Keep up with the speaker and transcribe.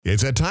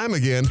It's that time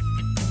again.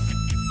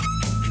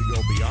 We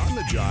go beyond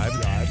the jive.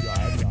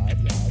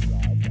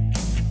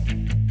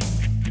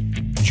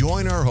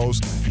 Join our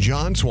hosts,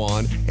 John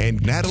Swan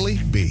and Nathalie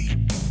B.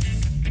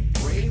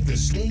 Brave the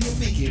sting of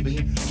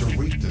beekeeping to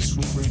reap the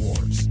sweet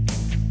rewards.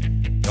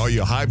 All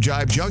you Hive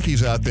Jive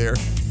junkies out there,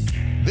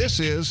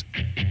 this is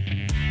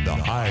the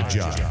Hive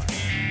Jive.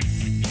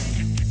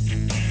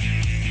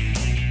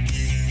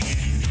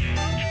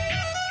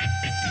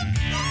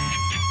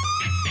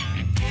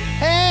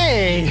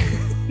 Hey!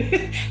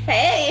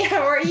 Hey,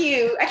 how are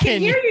you? I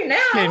can hear you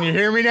now. Can you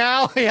hear me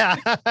now? Yeah.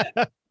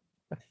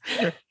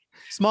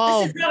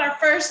 Small. This is not our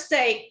first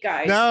take,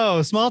 guys.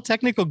 No, small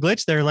technical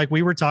glitch there. Like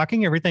we were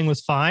talking, everything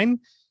was fine.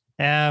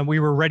 And we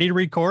were ready to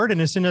record. And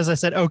as soon as I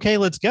said, okay,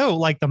 let's go,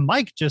 like the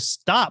mic just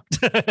stopped.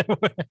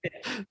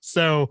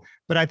 So,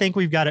 but I think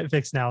we've got it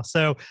fixed now.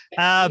 So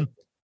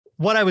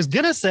what I was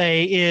going to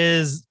say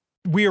is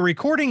we are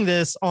recording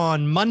this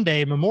on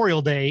Monday,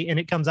 Memorial Day, and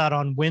it comes out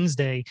on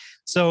Wednesday.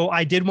 So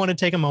I did want to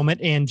take a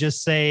moment and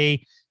just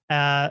say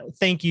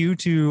thank you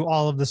to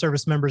all of the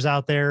service members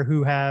out there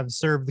who have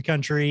served the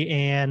country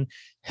and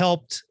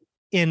helped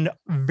in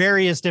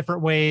various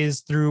different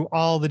ways through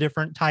all the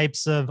different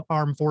types of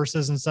armed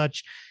forces and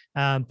such.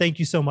 Thank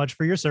you so much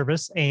for your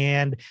service.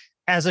 And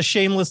as a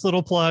shameless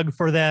little plug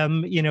for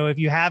them, you know, if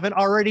you haven't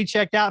already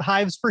checked out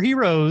Hives for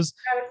Heroes,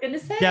 I was going to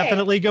say,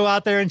 definitely go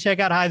out there and check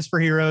out Hives for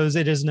Heroes.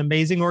 It is an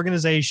amazing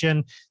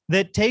organization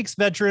that takes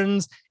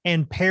veterans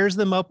and pairs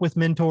them up with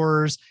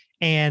mentors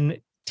and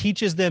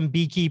teaches them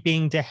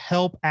beekeeping to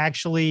help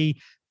actually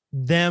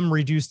them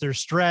reduce their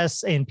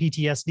stress and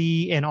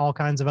PTSD and all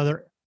kinds of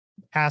other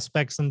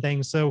aspects and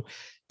things. So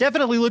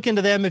definitely look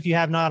into them if you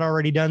have not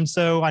already done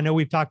so. I know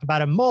we've talked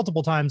about it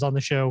multiple times on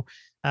the show,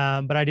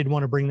 but I did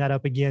want to bring that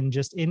up again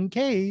just in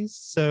case.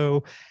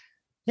 So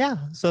yeah,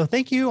 so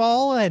thank you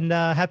all and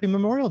happy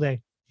Memorial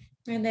Day.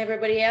 And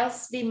everybody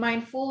else, be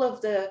mindful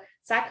of the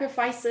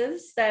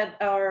sacrifices that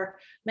our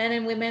men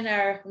and women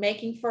are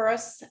making for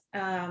us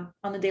on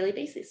a daily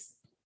basis.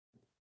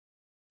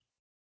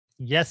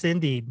 Yes,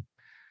 indeed.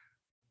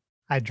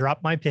 I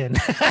dropped my pen.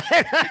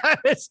 I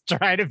was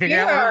trying to figure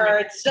out.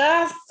 You're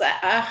just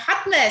a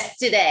hot mess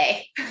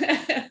today.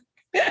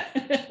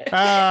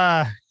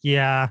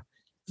 Yeah.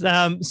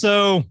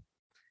 So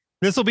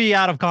this will be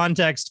out of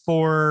context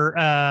for,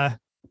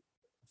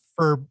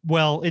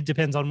 well, it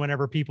depends on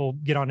whenever people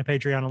get onto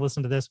Patreon and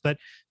listen to this. But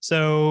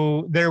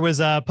so there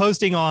was a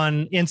posting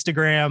on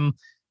Instagram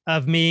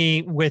of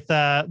me with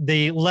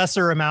the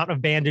lesser amount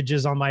of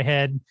bandages on my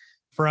head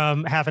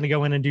from having to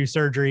go in and do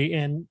surgery.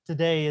 And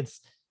today it's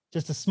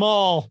just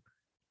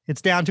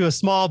it's down to a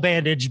small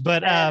bandage,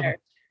 but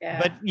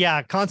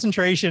yeah,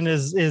 concentration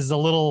is a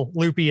little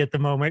loopy at the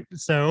moment.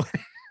 So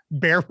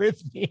bear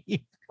with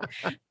me.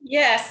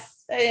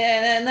 Yes.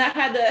 And I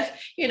had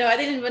I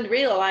didn't even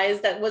realize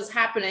that was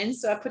happening.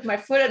 So I put my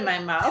foot in my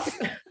mouth.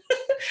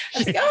 I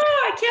was like,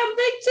 I can't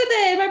think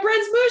today. My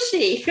brain's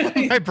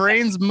mushy. My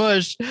brain's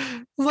mush.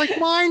 I was like,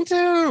 mine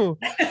too.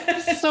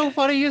 It's so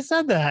funny you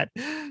said that.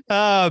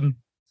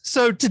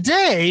 So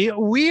today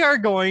we are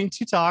going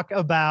to talk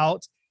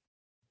about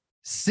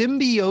Sym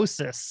BEE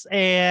Osis,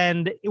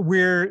 and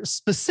we're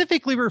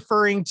specifically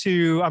referring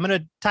to, I'm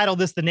going to title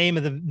this, the name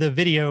of the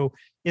video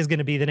is going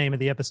to be the name of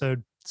the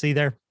episode. See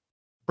there?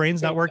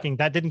 Brain's not working.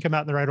 That didn't come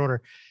out in the right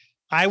order.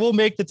 I will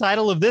make the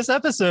title of this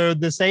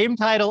episode the same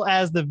title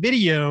as the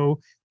video,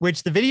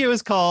 which the video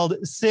is called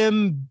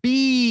Sym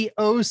BEE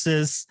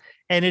Osis.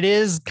 And it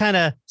is kind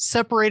of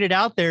separated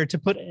out there to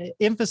put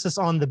emphasis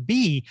on the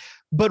bee.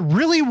 But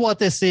really what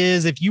this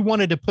is, if you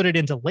wanted to put it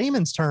into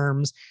layman's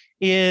terms,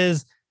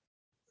 is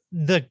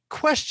the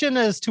question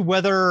as to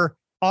whether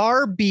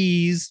are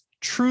bees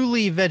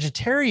truly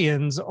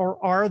vegetarians or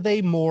are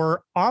they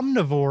more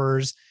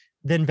omnivores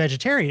than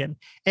vegetarian?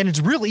 And it's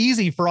real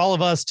easy for all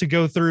of us to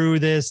go through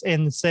this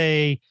and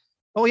say,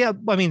 oh yeah,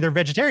 I mean, they're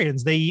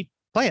vegetarians. They eat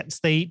plants,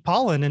 they eat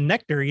pollen and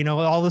nectar,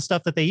 all the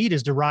stuff that they eat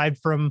is derived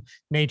from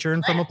nature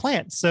and from a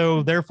plant.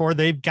 So therefore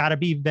they've got to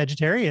be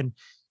vegetarian.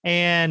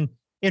 And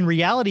in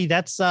reality,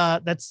 that's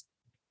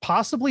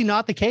possibly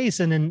not the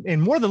case.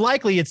 And more than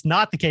likely it's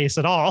not the case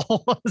at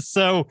all.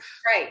 So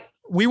right.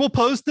 We will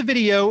post the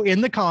video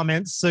in the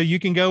comments so you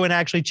can go and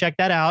actually check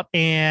that out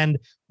and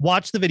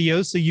watch the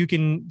video so you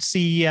can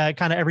see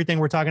kind of everything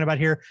we're talking about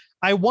here.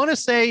 I want to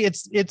say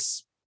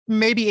it's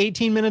maybe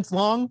 18 minutes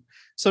long.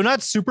 So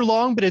not super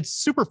long, but it's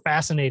super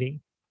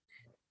fascinating.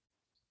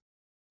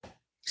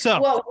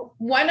 So, well,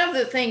 one of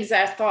the things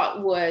I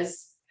thought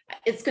was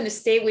it's going to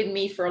stay with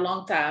me for a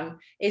long time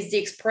is the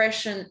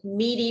expression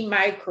meaty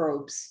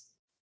microbes.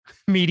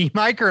 Meaty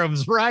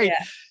microbes, right?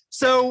 Yeah.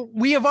 So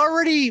we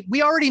already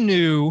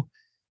knew,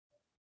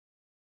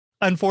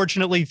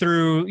 unfortunately,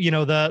 through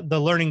the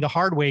learning the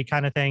hard way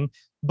kind of thing.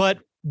 But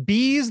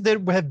bees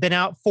that have been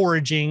out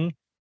foraging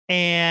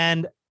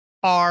and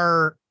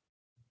are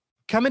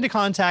come into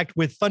contact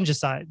with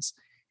fungicides,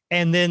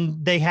 and then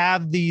they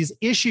have these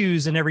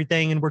issues and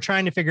everything, and we're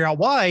trying to figure out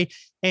why.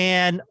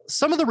 And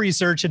some of the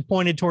research had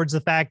pointed towards the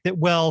fact that,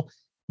 well,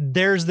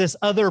 there's this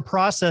other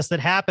process that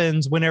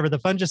happens whenever the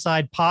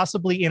fungicide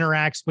possibly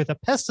interacts with a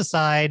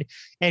pesticide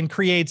and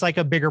creates like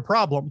a bigger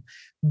problem.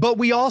 But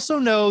we also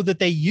know that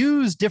they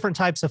use different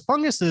types of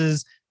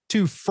funguses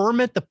to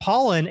ferment the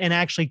pollen and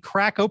actually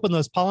crack open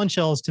those pollen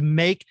shells to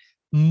make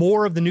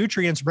more of the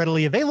nutrients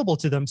readily available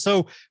to them.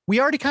 So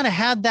we already kind of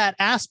had that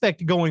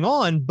aspect going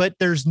on, but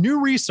there's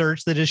new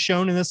research that is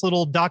shown in this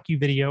little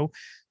docu-video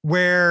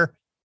where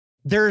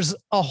there's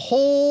a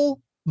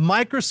whole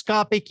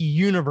microscopic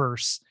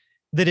universe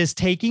that is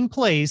taking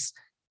place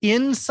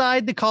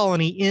inside the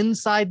colony,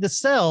 inside the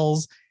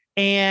cells.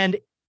 And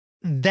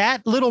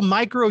that little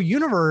micro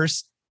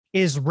universe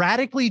is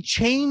radically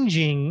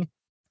changing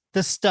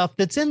the stuff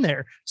that's in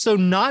there. So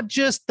not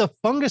just the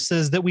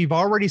funguses that we've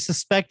already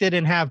suspected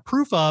and have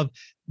proof of,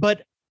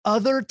 but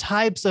other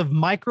types of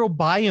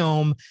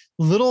microbiome,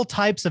 little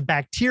types of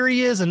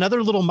bacterias and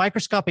other little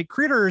microscopic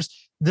critters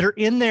that are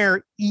in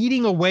there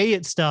eating away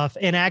at stuff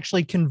and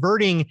actually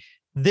converting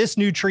this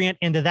nutrient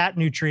into that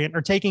nutrient,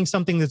 or taking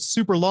something that's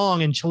super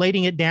long and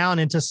chelating it down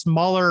into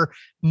smaller,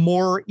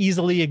 more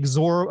easily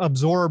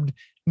absorbed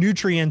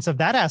nutrients of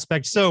that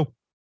aspect. So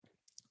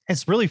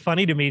it's really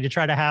funny to me to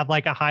try to have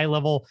like a high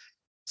level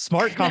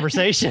smart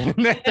conversation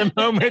at the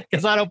moment,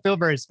 because I don't feel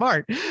very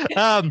smart.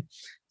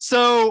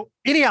 So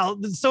anyhow,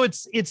 so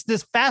it's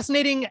this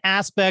fascinating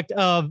aspect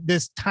of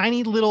this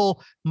tiny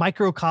little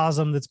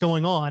microcosm that's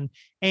going on.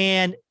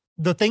 And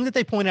the thing that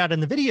they point out in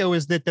the video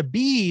is that the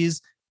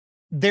bees,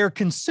 they're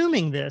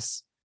consuming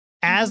this.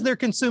 As they're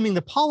consuming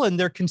the pollen,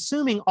 they're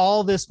consuming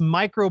all this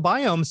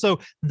microbiome. So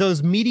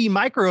those meaty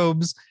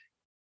microbes,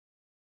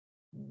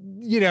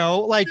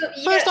 like,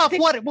 first off,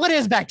 what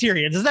is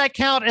bacteria? Does that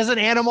count as an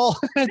animal?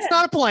 It's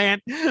not a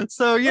plant.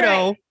 So,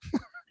 know.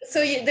 So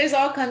there's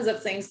all kinds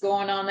of things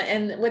going on.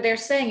 And what they're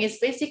saying is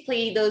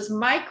basically those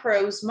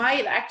microbes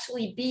might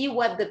actually be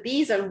what the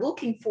bees are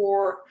looking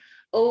for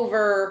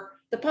over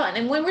the pollen.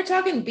 And when we're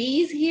talking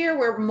bees here,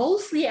 we're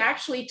mostly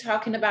actually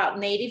talking about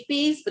native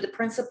bees, but the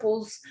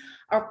principles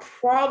are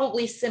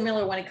probably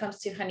similar when it comes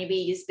to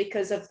honeybees,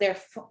 because of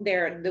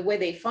the way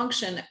they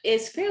function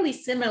is fairly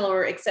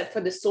similar, except for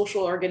the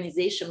social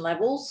organization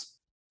levels.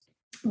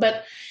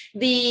 But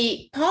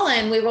the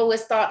pollen, we've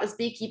always thought as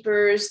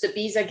beekeepers, the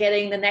bees are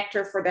getting the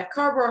nectar for their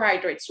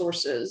carbohydrate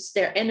sources,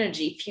 their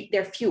energy,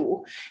 their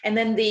fuel. And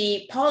then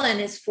the pollen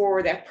is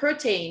for their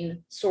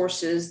protein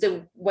sources,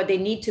 what they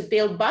need to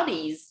build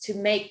bodies, to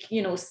make,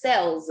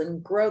 cells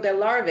and grow their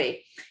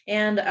larvae.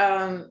 And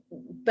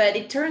but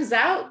it turns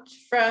out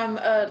from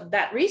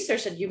that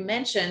research that you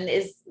mentioned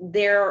is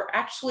there are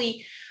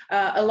actually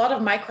a lot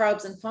of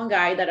microbes and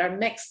fungi that are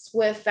mixed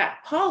with that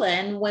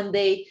pollen. When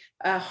they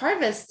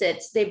harvest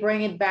it, they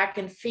bring it back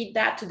and feed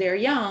that to their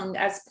young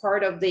as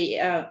part of the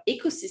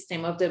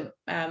ecosystem of the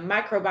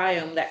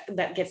microbiome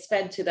that gets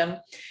fed to them.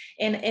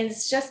 And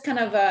it's just kind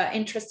of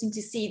interesting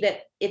to see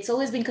that it's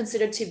always been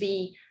considered to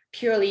be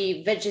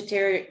purely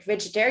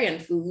vegetarian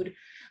food,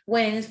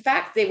 when in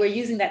fact they were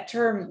using that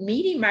term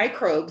meaty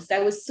microbes.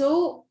 That was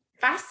so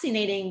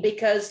fascinating,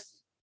 because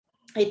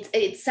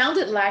it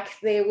sounded like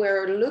they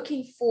were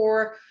looking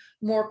for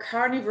more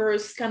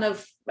carnivorous kind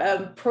of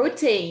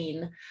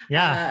protein,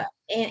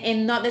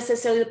 and not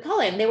necessarily the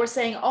pollen. They were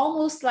saying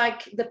almost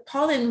like the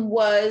pollen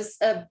was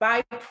a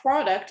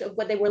byproduct of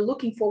what they were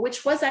looking for,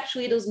 which was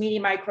actually those meaty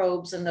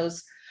microbes and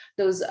those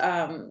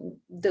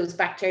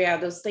bacteria,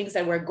 those things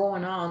that were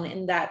going on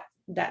in that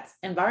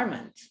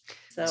environment.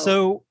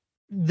 So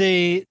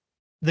the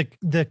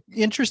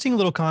interesting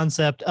little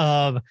concept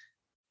of,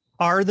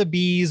 are the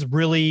bees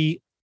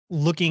really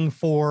looking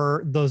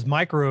for those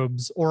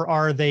microbes, or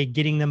are they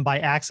getting them by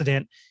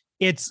accident?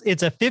 It's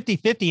a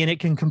 50-50, and it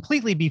can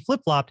completely be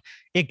flip-flopped.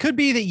 It could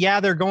be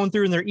that, they're going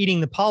through and they're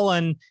eating the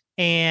pollen,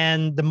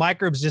 and the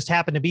microbes just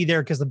happen to be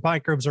there because the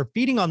microbes are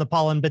feeding on the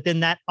pollen, but then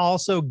that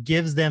also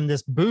gives them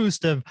this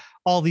boost of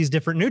all these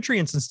different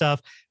nutrients and stuff.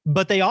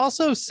 But they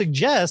also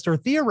suggest or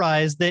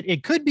theorize that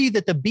it could be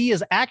that the bee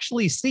is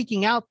actually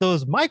seeking out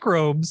those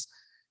microbes,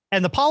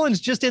 and the pollen's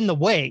just in the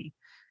way.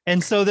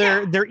 And so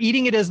they're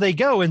eating it as they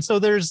go. And so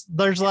there's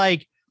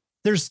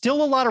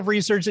still a lot of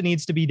research that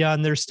needs to be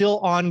done. There's still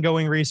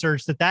ongoing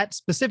research that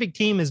specific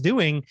team is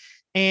doing.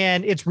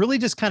 And it's really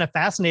just kind of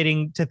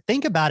fascinating to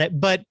think about it.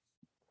 But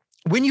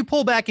when you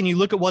pull back and you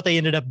look at what they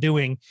ended up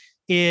doing,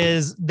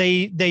 is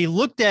they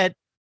looked at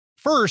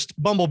first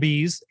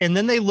bumblebees, and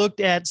then they looked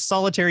at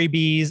solitary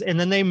bees, and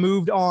then they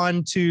moved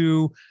on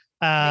to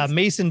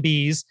mason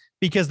bees,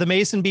 because the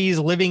mason bees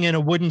living in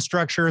a wooden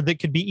structure that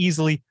could be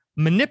easily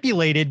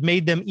manipulated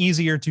made them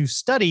easier to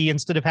study,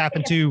 instead of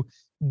having to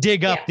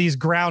dig up these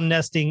ground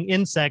nesting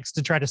insects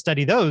to try to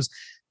study those.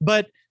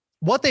 But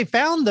what they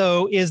found,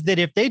 though, is that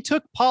if they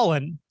took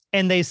pollen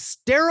and they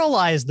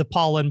sterilized the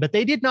pollen, but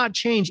they did not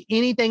change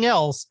anything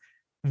else,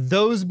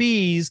 those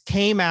bees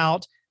came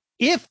out,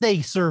 if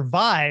they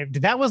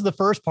survived, that was the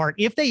first part,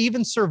 if they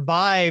even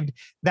survived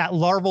that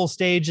larval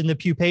stage in the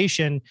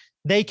pupation,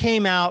 they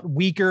came out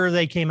weaker,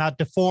 they came out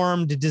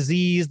deformed,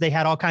 diseased, they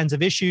had all kinds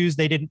of issues,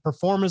 they didn't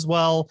perform as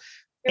well.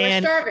 They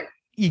were starving.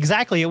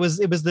 Exactly. It was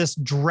this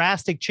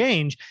drastic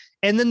change.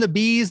 And then the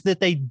bees that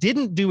they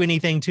didn't do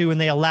anything to, and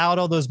they allowed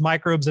all those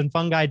microbes and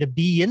fungi to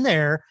be in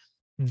there,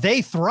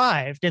 they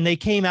thrived and they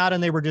came out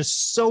and they were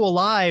just so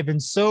alive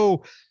and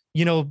so,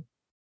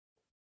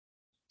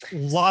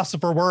 loss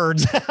for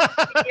words.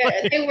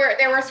 Yeah, they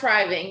were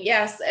thriving.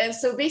 Yes. And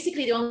so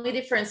basically the only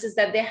difference is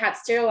that they had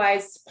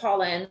sterilized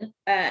pollen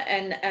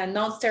and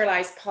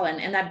non-sterilized pollen.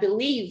 And I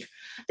believe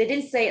they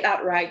didn't say it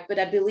outright, but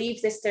I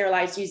believe they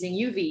sterilized using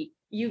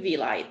UV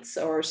lights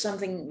or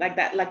something like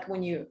that, like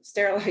when you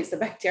sterilize the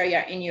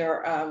bacteria in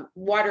your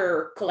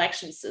water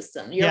collection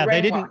system.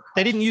 They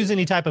didn't use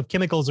any type of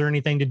chemicals or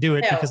anything to do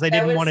it, because they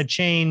didn't want to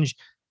change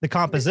the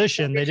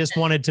composition. They just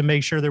wanted to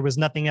make sure there was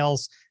nothing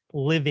else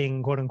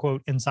living, quote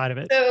unquote, inside of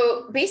it.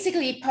 So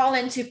basically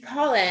pollen to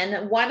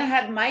pollen, one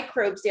had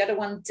microbes, the other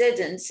one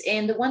didn't.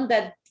 And the one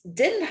that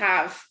didn't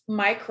have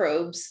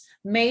microbes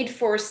made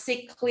for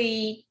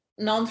sickly,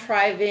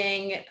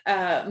 non-thriving,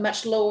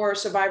 much lower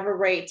survival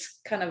rate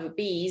kind of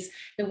bees.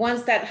 The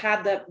ones that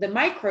had the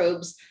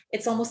microbes,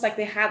 it's almost like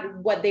they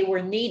had what they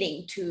were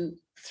needing to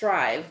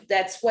thrive.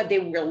 That's what they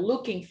were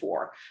looking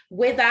for.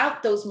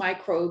 Without those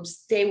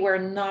microbes, they were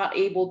not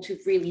able to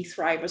really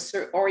thrive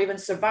or even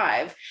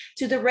survive.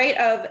 To the rate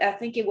of, I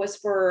think it was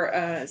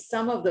for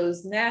some of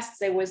those nests,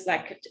 there was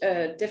like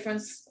a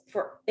difference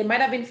for, it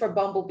might have been for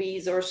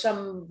bumblebees or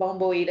some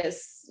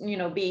bomboidus,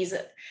 bees.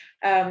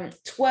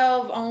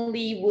 12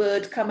 only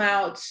would come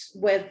out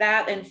with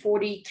that, and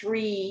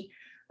 43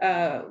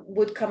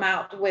 would come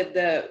out with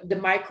the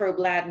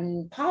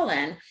microbe-laden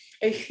pollen.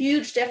 A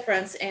huge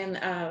difference in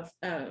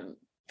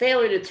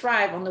failure to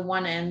thrive on the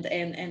one end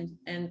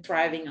and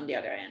thriving on the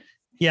other end.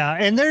 Yeah,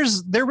 and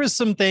there was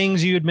some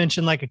things you had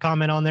mentioned, like a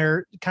comment on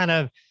there, kind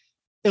of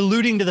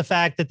alluding to the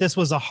fact that this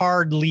was a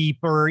hard leap,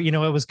 or it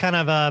was kind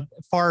of a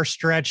far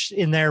stretch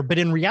in there, but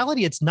in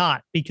reality, it's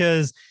not,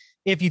 because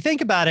if you think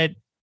about it,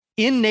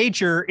 in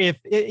nature,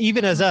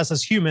 even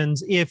as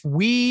humans, if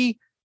we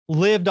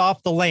lived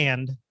off the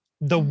land,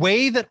 the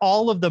way that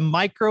all of the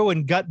micro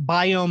and gut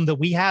biome that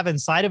we have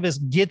inside of us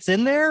gets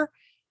in there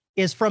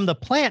is from the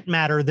plant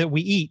matter that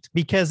we eat,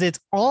 because it's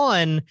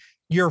on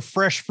your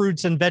fresh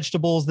fruits and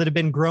vegetables that have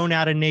been grown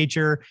out in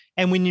nature.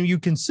 And when you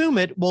consume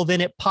it, well,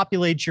 then it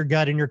populates your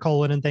gut and your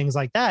colon and things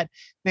like that.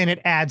 And it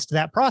adds to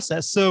that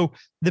process. So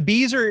the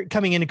bees are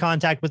coming into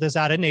contact with this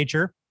out in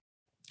nature,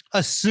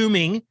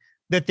 assuming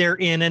that they're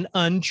in an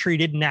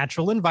untreated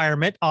natural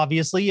environment.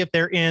 Obviously, if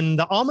they're in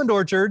the almond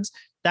orchards,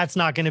 that's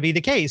not going to be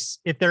the case.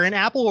 If they're in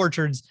apple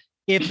orchards,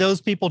 if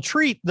those people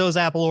treat those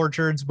apple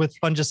orchards with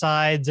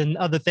fungicides and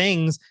other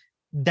things,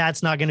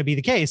 that's not going to be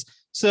the case.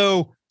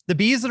 So the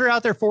bees that are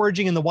out there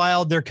foraging in the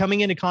wild, they're coming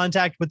into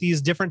contact with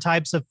these different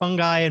types of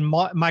fungi and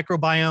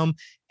microbiome,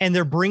 and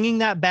they're bringing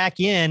that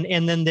back in,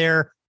 and then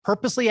they're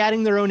purposely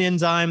adding their own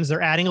enzymes.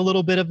 They're adding a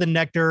little bit of the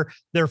nectar.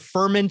 They're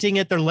fermenting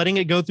it. They're letting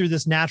it go through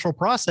this natural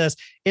process.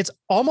 It's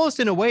almost,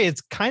 in a way, it's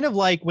kind of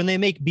like when they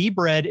make bee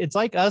bread, it's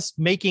like us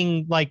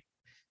making like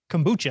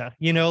kombucha,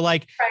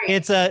 right.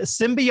 It's a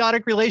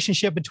symbiotic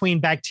relationship between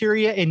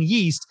bacteria and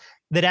yeast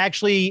that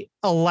actually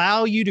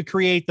allow you to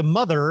create the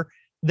mother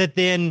that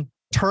then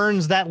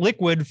turns that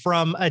liquid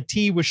from a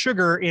tea with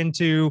sugar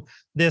into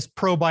this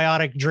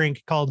probiotic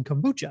drink called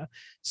kombucha.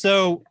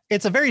 So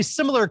it's a very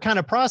similar kind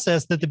of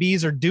process that the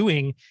bees are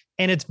doing.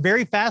 And it's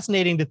very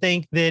fascinating to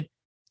think that,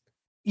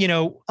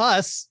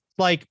 us,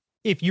 like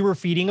if you were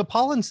feeding a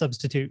pollen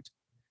substitute,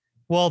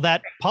 well,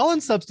 that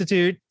pollen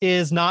substitute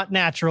is not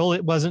natural.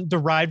 It wasn't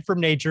derived from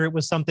nature. It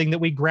was something that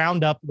we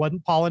ground up,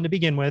 wasn't pollen to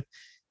begin with,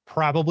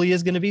 probably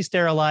is going to be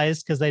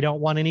sterilized because they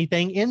don't want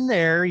anything in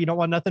there. You don't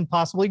want nothing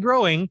possibly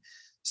growing.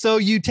 So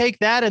you take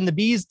that and the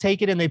bees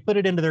take it and they put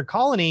it into their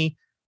colony.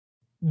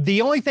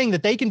 The only thing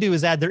that they can do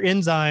is add their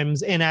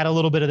enzymes and add a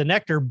little bit of the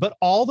nectar, but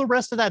all the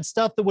rest of that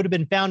stuff that would have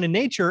been found in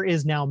nature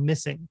is now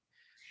missing.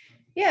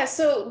 Yeah.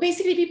 So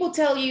basically people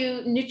tell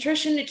you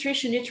nutrition,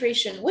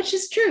 which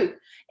is true.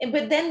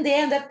 But then they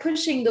end up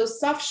pushing those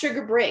soft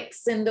sugar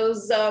bricks and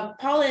those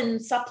pollen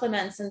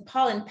supplements and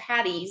pollen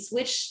patties,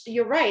 which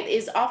you're right,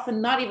 is often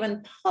not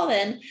even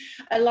pollen.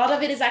 A lot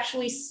of it is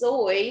actually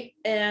soy.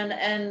 And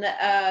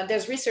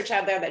there's research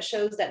out there that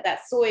shows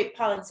that soy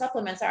pollen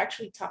supplements are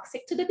actually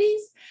toxic to the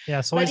bees.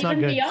 Yeah, soy's not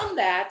good. But even beyond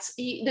that,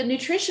 the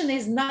nutrition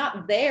is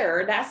not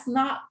there. That's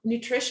not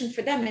nutrition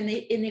for them. And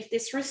if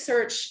this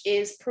research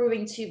is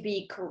proving to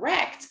be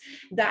correct,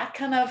 that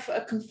kind of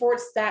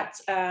comforts that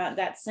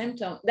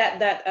symptom,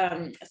 that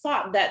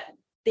thought that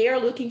they're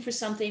looking for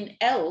something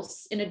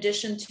else in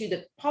addition to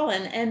the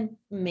pollen, and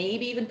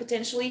maybe even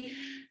potentially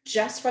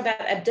just for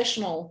that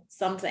additional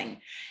something.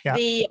 Yeah.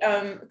 The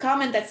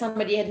comment that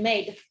somebody had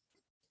made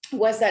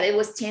was that it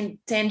was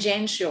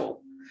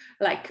tangential,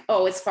 like,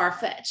 oh, it's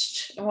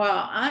far-fetched.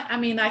 Well, I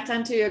mean, I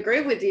tend to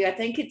agree with you. I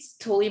think it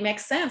totally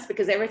makes sense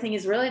because everything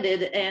is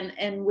related,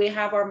 and we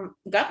have our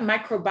gut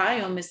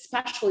microbiome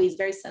especially is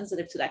very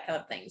sensitive to that kind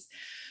of things.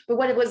 But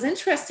what was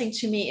interesting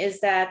to me is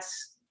that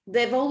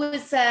they've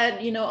always said,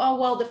 oh,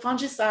 well, the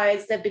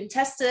fungicides, they've been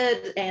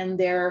tested and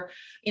they're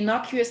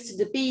innocuous to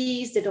the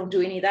bees. They don't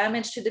do any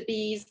damage to the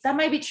bees. That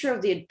might be true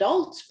of the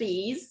adult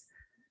bees,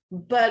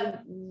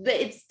 but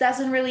it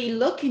doesn't really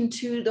look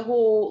into the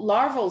whole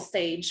larval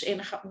stage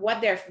and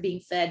what they're being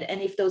fed.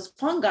 And if those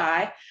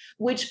fungi,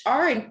 which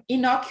are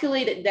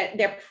inoculated, that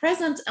they're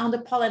present on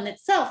the pollen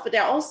itself, but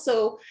they're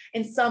also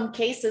in some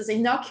cases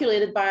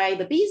inoculated by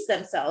the bees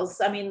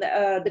themselves. I mean,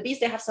 the bees,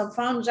 they have some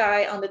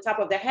fungi on the top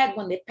of their head.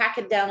 When they pack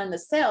it down in the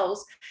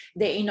cells,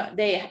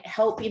 they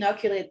help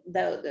inoculate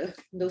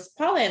those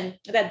pollen,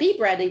 that bee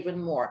bread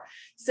even more.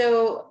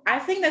 So I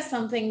think that's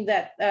something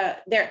that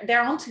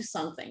they're onto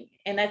something.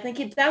 And I think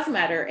it does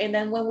matter. And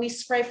then when we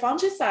spray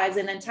fungicides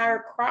in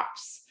entire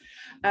crops,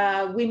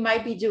 we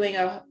might be doing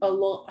a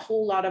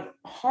whole lot of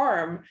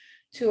harm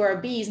to our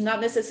bees,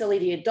 not necessarily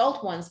the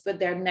adult ones, but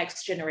their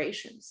next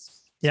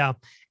generations. Yeah.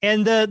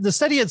 And the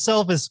study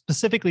itself is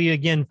specifically,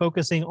 again,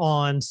 focusing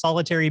on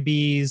solitary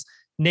bees,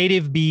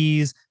 native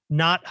bees,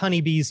 not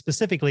honeybees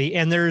specifically.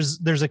 And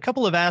there's a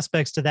couple of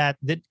aspects to that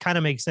kind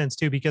of make sense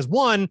too, because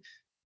one,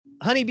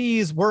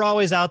 honeybees, we're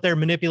always out there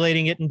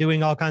manipulating it and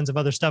doing all kinds of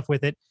other stuff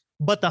with it.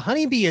 But the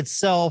honeybee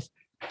itself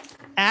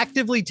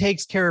actively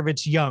takes care of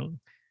its young.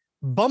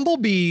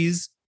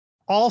 Bumblebees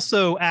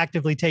also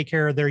actively take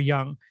care of their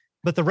young,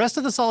 but the rest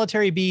of the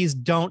solitary bees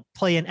don't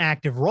play an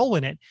active role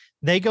in it.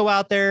 They go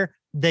out there,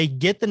 they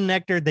get the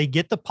nectar, they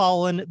get the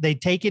pollen, they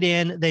take it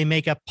in, they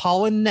make a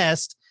pollen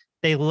nest,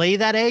 they lay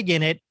that egg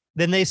in it,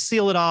 then they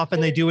seal it off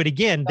and they do it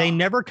again. They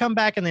never come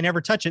back and they never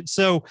touch it.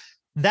 So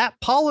that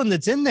pollen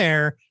that's in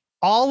there,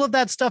 all of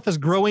that stuff is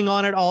growing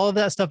on it. All of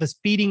that stuff is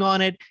feeding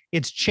on it.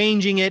 It's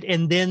changing it.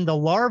 And then the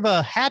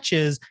larva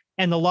hatches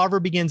and the larva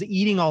begins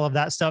eating all of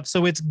that stuff.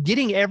 So it's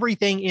getting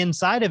everything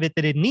inside of it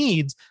that it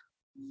needs.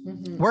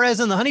 Mm-hmm. Whereas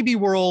in the honeybee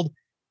world,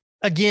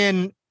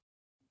 again,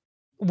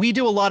 we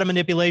do a lot of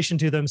manipulation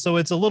to them. So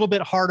it's a little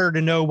bit harder to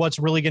know what's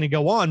really going to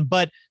go on.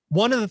 But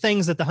one of the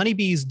things that the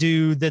honeybees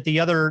do that the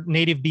other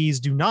native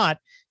bees do not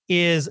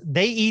is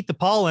they eat the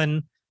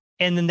pollen,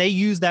 and then they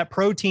use that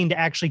protein to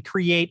actually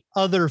create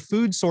other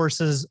food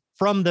sources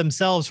from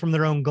themselves, from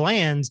their own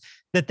glands,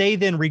 that they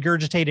then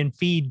regurgitate and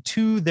feed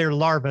to their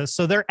larvae.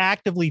 So they're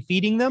actively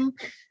feeding them.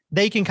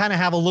 They can kind of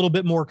have a little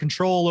bit more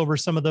control over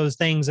some of those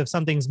things if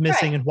something's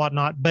missing and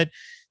whatnot. But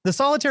the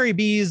solitary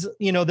bees,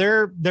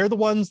 they're the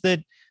ones that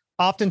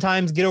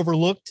oftentimes get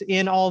overlooked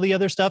in all the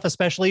other stuff,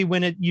 especially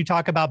when you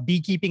talk about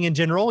beekeeping in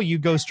general. You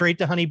go straight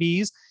to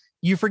honeybees.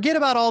 You forget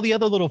about all the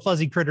other little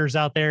fuzzy critters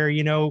out there,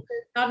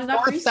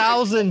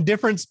 4,000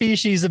 different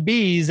species of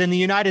bees in the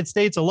United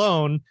States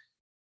alone.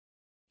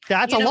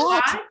 That's a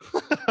lot.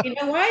 You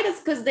know why? That's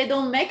because they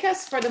don't make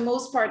us, for the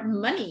most part,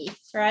 money,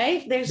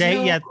 right?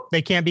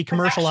 They can't be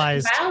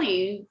commercialized.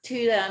 Value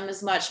to them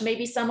as much.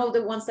 Maybe some of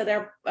the ones that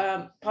are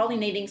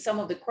pollinating some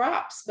of the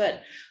crops,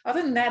 but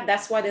other than that,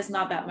 that's why there's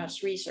not that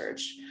much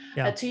research.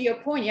 Yeah. To your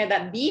point,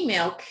 that bee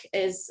milk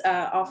is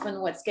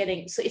often what's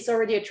getting. So it's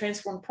already a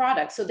transformed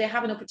product. So they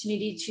have an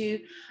opportunity to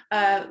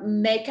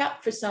make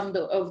up for some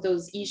of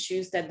those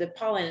issues that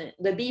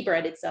the bee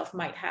bread itself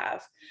might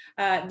have.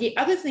 The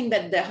other thing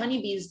that the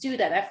honeybees do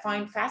that I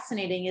find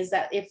fascinating is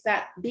that if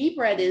that bee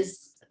bread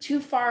is too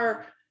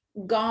far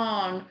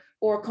gone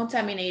or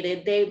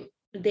contaminated,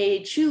 they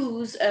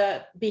choose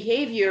a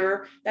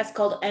behavior that's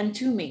called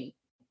entombing.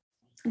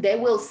 They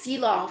will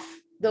seal off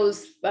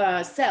those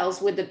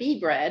cells with the bee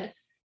bread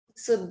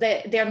so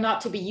that they're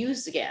not to be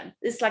used again.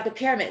 It's like the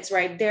pyramids,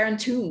 right? They're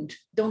entombed.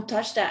 Don't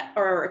touch that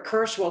or a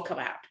curse will come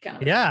out. Kind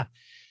of. Yeah.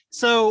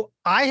 So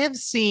I have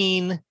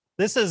seen,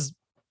 this is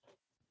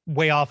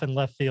way off in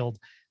left field,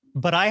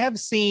 but I have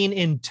seen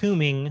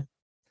entombing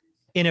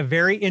in a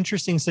very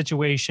interesting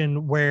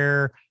situation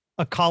where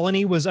a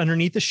colony was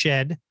underneath a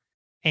shed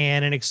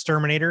and an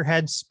exterminator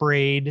had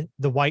sprayed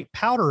the white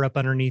powder up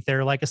underneath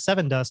there, like a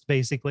 7 dust,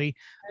 basically,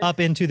 up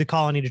into the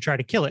colony to try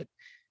to kill it.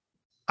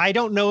 I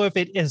don't know if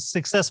it has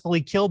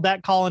successfully killed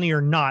that colony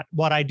or not.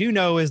 What I do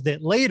know is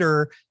that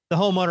later the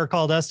homeowner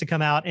called us to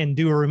come out and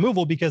do a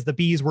removal because the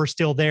bees were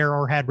still there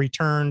or had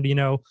returned,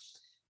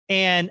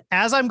 And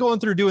as I'm going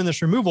through doing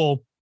this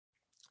removal,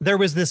 there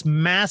was this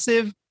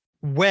massive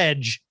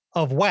wedge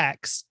of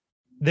wax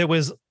that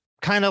was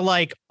kind of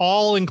like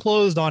all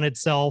enclosed on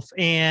itself.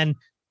 And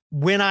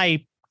when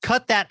I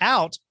cut that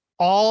out,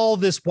 all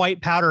this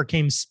white powder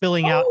came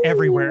spilling out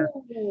everywhere.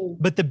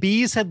 But the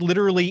bees had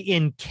literally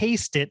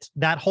encased it,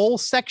 that whole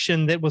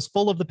section that was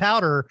full of the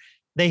powder.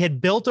 They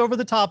had built over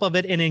the top of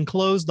it and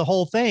enclosed the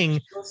whole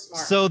thing.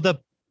 So the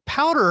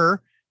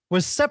powder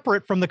was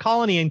separate from the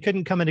colony and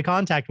couldn't come into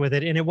contact with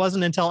it. And it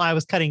wasn't until I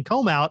was cutting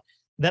comb out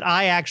that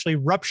I actually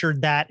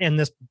ruptured that and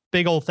this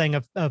big old thing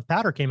of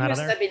powder came out of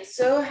there. I've been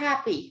so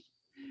happy.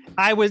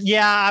 I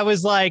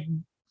was like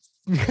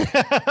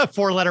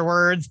 4-letter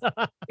words.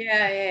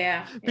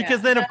 Yeah.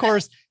 Because then of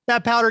course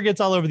that powder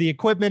gets all over the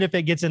equipment. If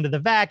it gets into the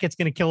vac, it's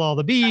going to kill all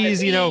the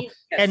bees, yes.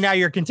 And now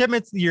your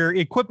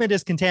equipment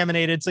is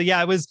contaminated. So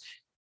yeah,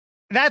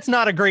 that's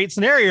not a great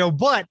scenario,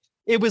 but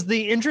it was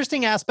the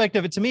interesting aspect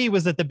of it to me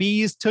was that the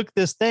bees took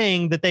this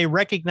thing that they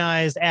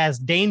recognized as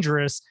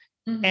dangerous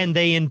and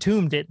they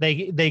entombed it.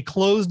 They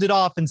closed it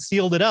off and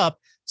sealed it up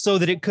so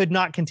that it could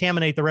not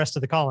contaminate the rest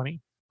of the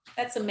colony.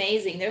 That's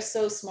amazing. They're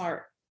so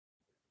smart.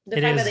 The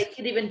fact that they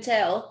could even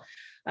tell,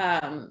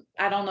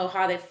 I don't know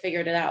how they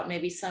figured it out.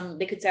 Maybe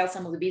they could tell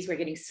some of the bees were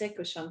getting sick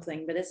or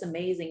something, but it's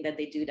amazing that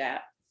they do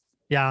that.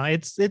 Yeah,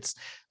 it's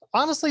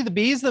honestly, the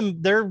bees,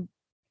 they're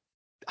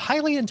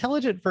highly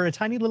intelligent for a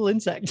tiny little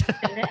insect.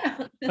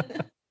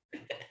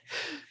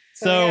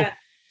 So yeah,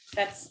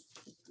 that's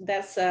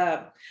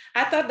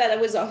I thought that it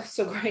was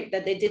also great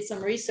that they did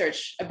some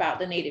research about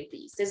the native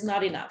bees. There's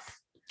not enough.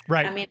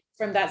 Right. I mean,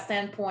 from that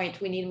standpoint,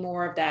 we need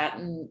more of that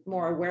and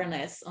more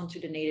awareness onto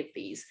the native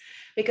bees,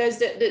 because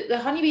the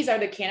honeybees are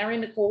the canary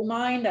in the coal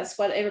mine. That's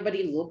what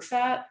everybody looks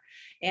at.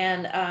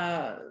 And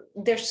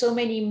there's so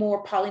many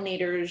more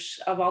pollinators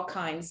of all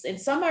kinds, and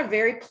some are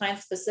very plant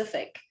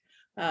specific.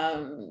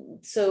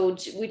 So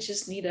we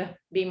just need to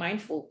be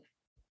mindful.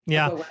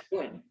 Yeah. Of what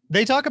we're doing.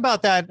 They talk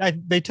about that.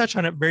 They touch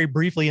on it very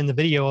briefly in the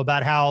video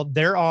about how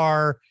there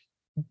are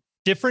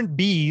different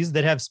bees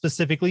that have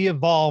specifically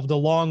evolved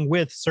along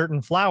with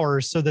certain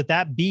flowers so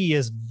that bee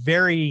is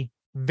very,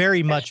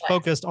 very much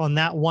focused on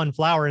that one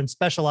flower and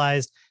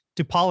specialized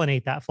to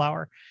pollinate that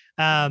flower.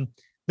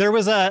 There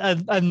was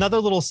another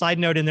little side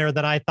note in there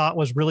that I thought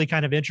was really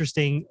kind of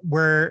interesting,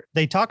 where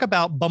they talk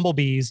about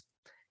bumblebees,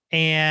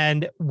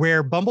 and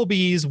where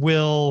bumblebees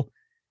will,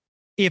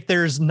 if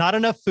there's not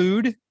enough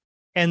food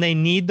and they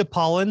need the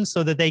pollen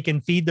so that they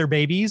can feed their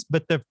babies,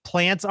 but the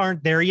plants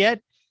aren't there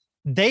yet,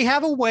 they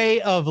have a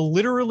way of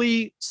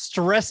literally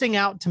stressing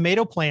out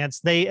tomato plants.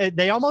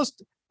 They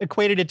almost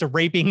equated it to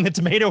raping the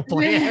tomato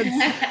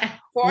plants,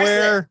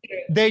 where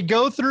they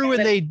go through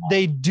and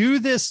they do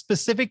this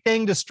specific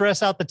thing to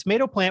stress out the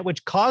tomato plant,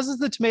 which causes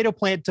the tomato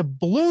plant to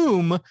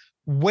bloom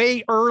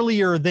way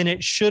earlier than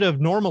it should have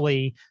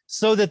normally,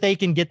 so that they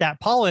can get that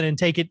pollen and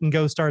take it and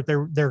go start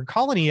their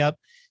colony up.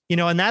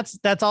 And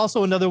that's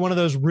also another one of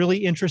those really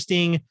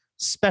interesting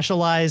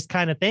specialized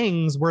kind of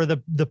things where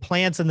the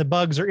plants and the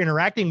bugs are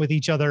interacting with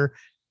each other.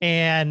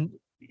 And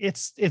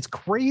it's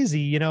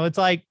crazy. It's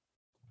like,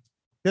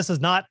 this is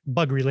not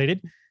bug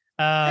related.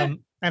 And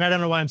I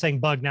don't know why I'm saying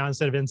bug now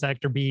instead of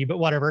insect or bee, but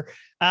whatever.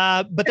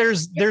 But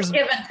there's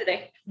given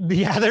today.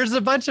 Yeah, there's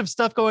a bunch of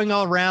stuff going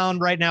all around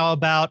right now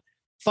about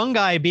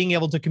fungi being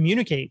able to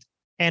communicate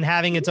and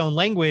having its own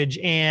language,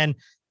 and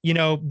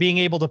being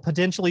able to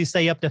potentially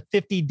say up to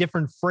 50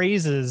 different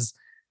phrases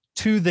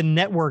to the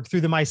network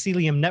through the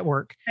mycelium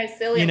network.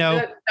 Mycelium,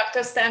 Dr.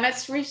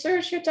 Stamets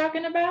research you're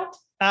talking about?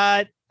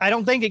 I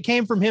don't think it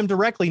came from him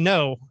directly,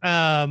 no.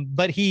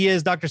 But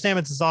Dr.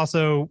 Stamets is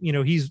also,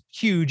 he's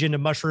huge into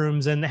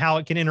mushrooms and how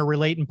it can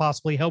interrelate and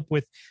possibly help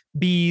with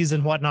bees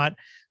and whatnot.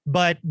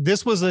 But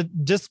this was a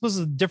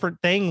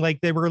different thing.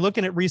 Like, they were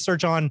looking at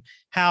research on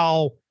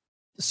how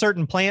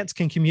certain plants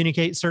can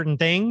communicate certain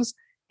things.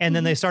 And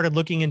then they started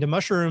looking into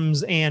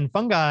mushrooms and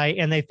fungi,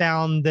 and they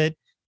found that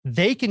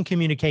they can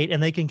communicate,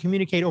 and they can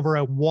communicate over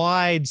a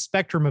wide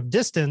spectrum of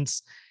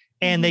distance,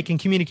 and they can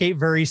communicate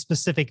very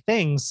specific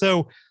things.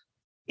 So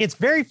it's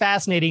very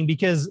fascinating,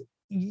 because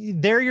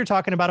there you're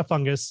talking about a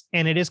fungus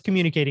and it is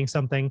communicating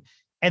something.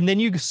 And then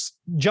you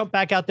jump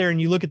back out there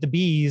and you look at the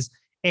bees,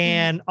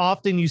 and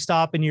often you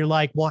stop and you're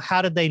like, well,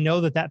 how did they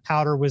know that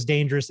powder was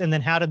dangerous? And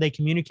then how did they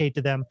communicate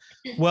to them?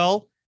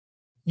 Well,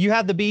 you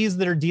have the bees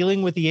that are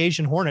dealing with the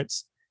Asian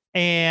hornets,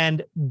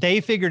 and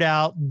they figured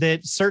out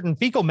that certain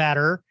fecal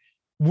matter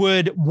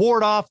would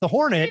ward off the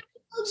hornet.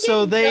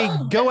 So they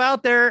go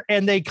out there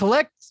and they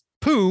collect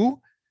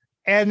poo,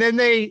 and then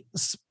they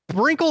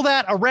sprinkle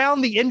that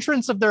around the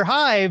entrance of their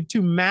hive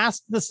to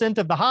mask the scent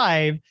of the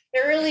hive.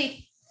 They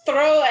really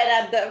throw it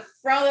at the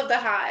front of the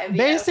hive.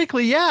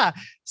 Basically, yeah.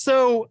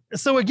 So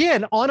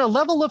again, on a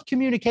level of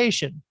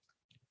communication,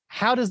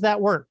 how does that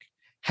work?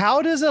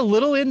 How does a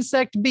little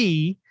insect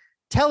bee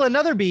tell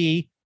another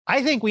bee,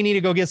 I think we need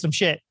to go get some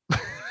shit?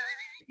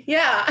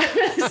 Yeah.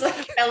 It's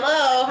like,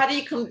 hello, how do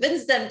you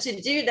convince them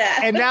to do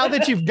that? And now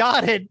that you've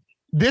got it,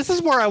 this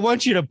is where I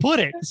want you to put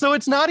it. So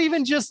it's not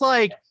even just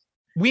like,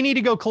 we need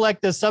to go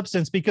collect this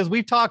substance, because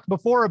we've talked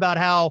before about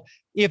how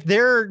if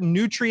they're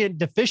nutrient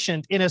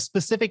deficient in a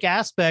specific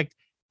aspect,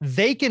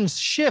 they can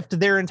shift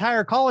their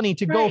entire colony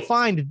to go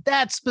find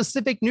that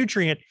specific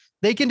nutrient.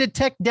 They can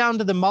detect down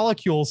to the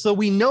molecule. So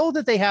we know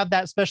that they have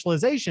that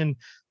specialization,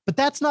 but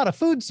that's not a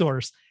food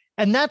source.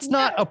 And that's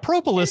not a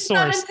propolis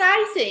source.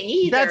 Not enticing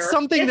either. That's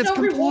something that's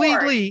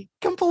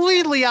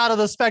completely out of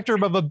the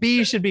spectrum of a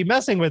bee should be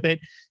messing with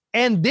it.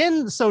 And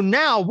then, so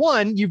now,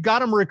 one, you've got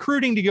them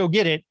recruiting to go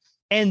get it.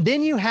 And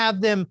then you have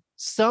them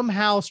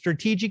somehow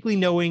strategically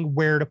knowing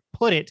where to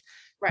put it,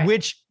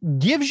 which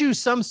gives you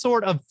some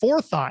sort of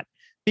forethought,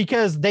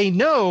 because they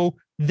know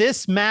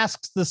this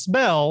masks the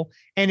smell.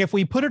 And if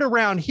we put it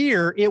around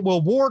here, it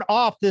will ward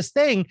off this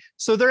thing.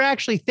 So they're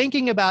actually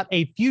thinking about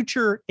a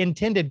future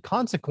intended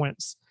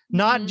consequence.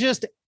 Not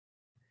just,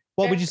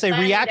 what would you say,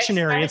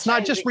 reactionary? It's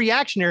not just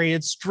reactionary,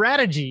 it's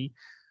strategy.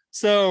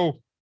 So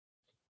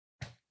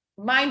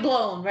mind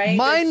blown, right?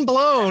 Mind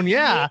blown.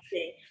 Yeah.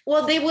 Amazing.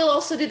 Well, they will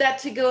also do that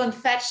to go and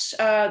fetch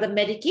the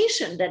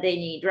medication that they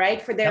need, right?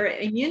 For their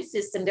immune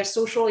system, their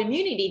social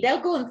immunity.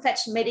 They'll go and fetch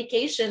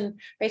medication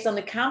based on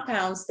the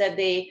compounds that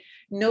they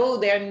know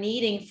they're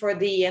needing for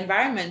the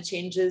environment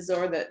changes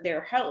or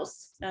their health.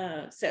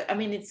 So, I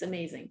mean, it's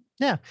amazing.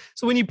 Yeah.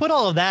 So when you put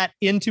all of that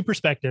into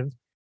perspective,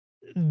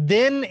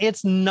 then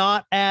it's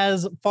not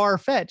as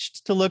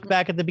far-fetched to look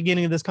back at the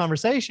beginning of this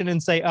conversation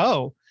and say,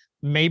 oh,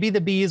 maybe the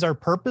bees are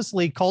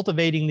purposely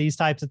cultivating these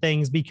types of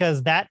things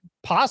because that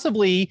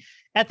possibly,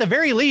 at the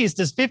very least,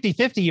 is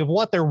 50-50 of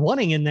what they're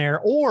wanting in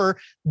there, or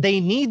they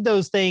need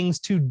those things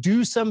to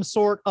do some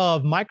sort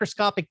of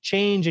microscopic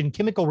change and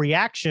chemical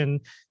reaction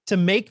to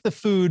make the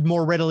food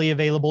more readily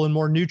available and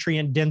more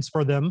nutrient dense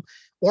for them.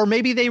 Or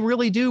maybe they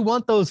really do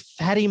want those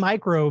fatty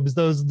microbes,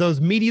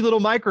 those meaty little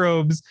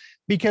microbes,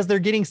 because they're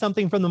getting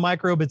something from the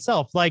microbe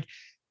itself. Like,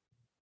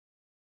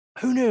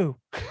 who knew?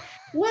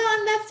 Well,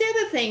 and that's the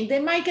other thing. They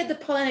might get the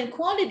pollen in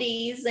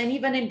quantities and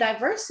even in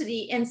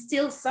diversity and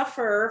still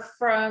suffer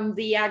from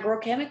the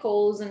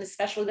agrochemicals and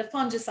especially the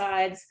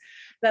fungicides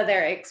that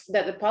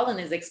the pollen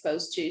is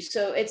exposed to.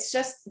 So it's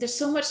just, there's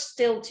so much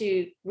still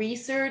to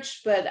research,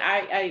 but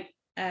I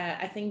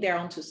think they're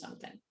onto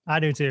something.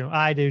 I do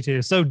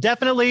too. So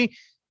definitely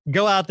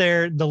go out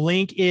there. The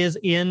link is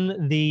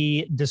in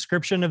the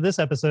description of this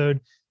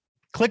episode.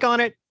 Click on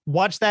it.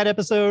 Watch that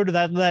episode,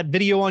 that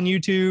video on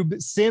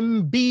YouTube,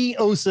 Sym BEE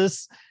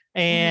Osis,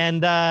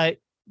 and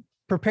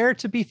prepare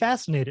to be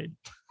fascinated.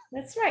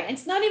 That's right.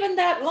 It's not even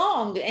that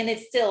long, and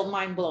it's still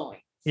mind-blowing.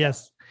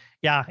 Yes.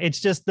 Yeah.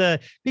 It's just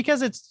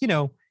because it's,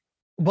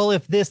 well,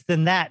 if this,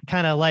 then that,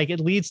 kind of like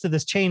it leads to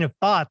this chain of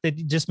thought that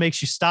just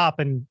makes you stop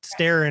and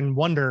stare and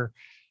wonder.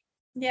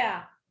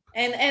 Yeah.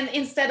 And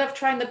instead of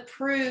trying to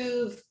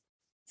prove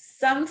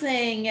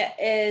something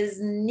is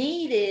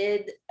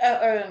needed,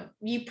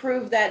 you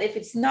prove that if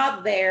it's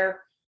not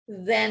there,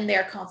 then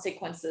there are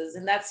consequences.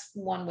 And that's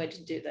one way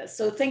to do this.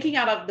 So thinking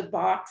out of the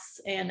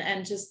box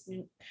and just,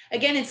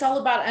 again, it's all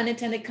about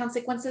unintended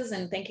consequences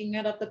and thinking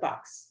out of the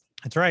box.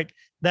 That's right.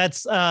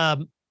 That's, I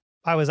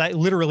was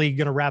literally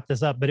going to wrap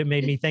this up, but it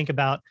made me think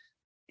about,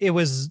 it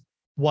was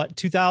what,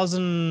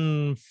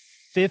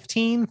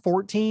 2015,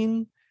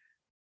 14,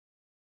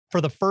 for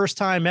the first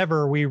time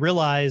ever, we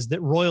realized that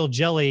royal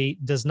jelly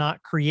does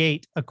not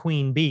create a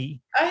queen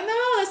bee. I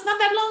know, it's not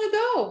that long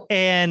ago.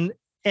 And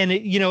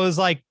it, it was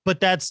like,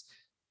 but that's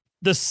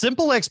the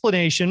simple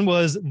explanation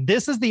was,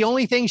 this is the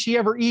only thing she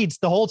ever eats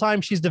the whole time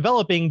she's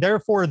developing.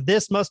 Therefore,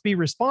 this must be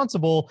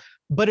responsible.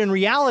 But in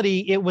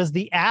reality, it was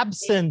the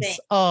absence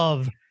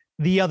of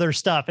the other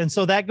stuff. And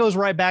so that goes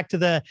right back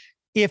to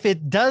if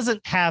it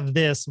doesn't have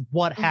this,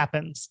 what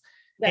happens?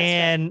 That's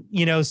and,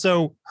 right.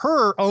 So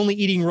her only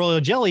eating royal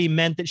jelly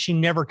meant that she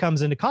never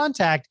comes into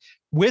contact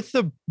with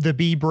the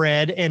bee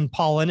bread and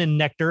pollen and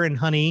nectar and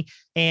honey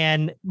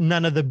and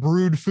none of the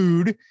brewed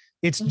food.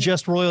 It's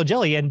just royal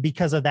jelly. And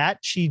because of that,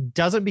 she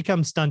doesn't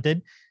become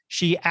stunted.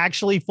 She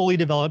actually fully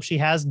develops. She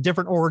has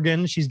different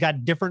organs. She's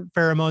got different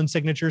pheromone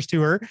signatures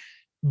to her.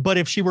 But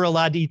if she were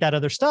allowed to eat that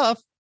other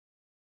stuff,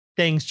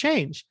 things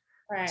change.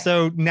 Right.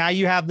 So now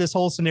you have this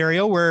whole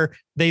scenario where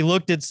they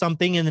looked at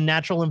something in the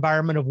natural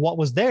environment of what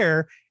was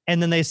there.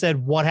 And then they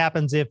said, what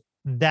happens if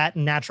that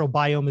natural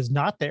biome is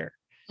not there?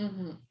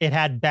 Mm-hmm. It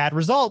had bad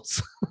results.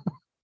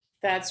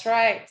 That's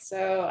right.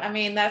 So, I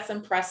mean, that's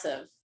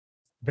impressive.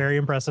 Very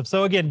impressive.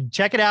 So again,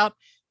 check it out.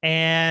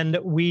 And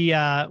we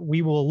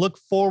will look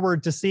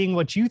forward to seeing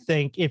what you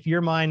think if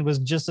your mind was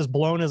just as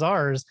blown as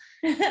ours.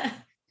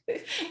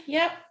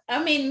 Yep.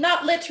 I mean,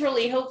 not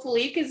literally,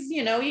 hopefully, because,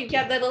 you've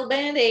got that little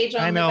bandage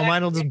on. I know,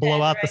 mine will just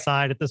blow out the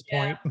side at this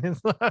point.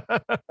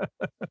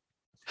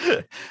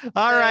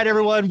 All right,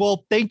 everyone.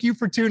 Well, thank you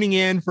for tuning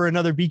in for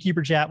another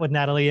Beekeeper Chat with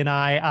Nathalie and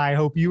I. I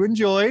hope you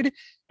enjoyed,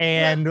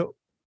 and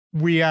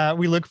we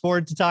look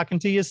forward to talking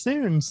to you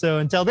soon. So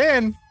until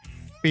then,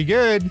 be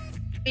good.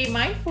 Be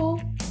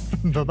mindful.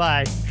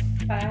 Bye-bye.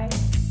 Bye.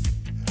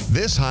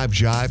 This Hive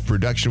Jive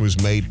production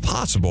was made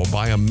possible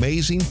by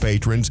amazing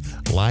patrons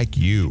like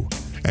you,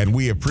 and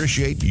we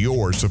appreciate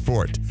your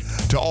support.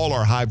 To all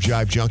our Hive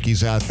Jive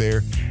junkies out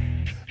there,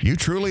 you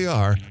truly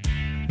are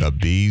the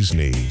bee's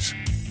knees.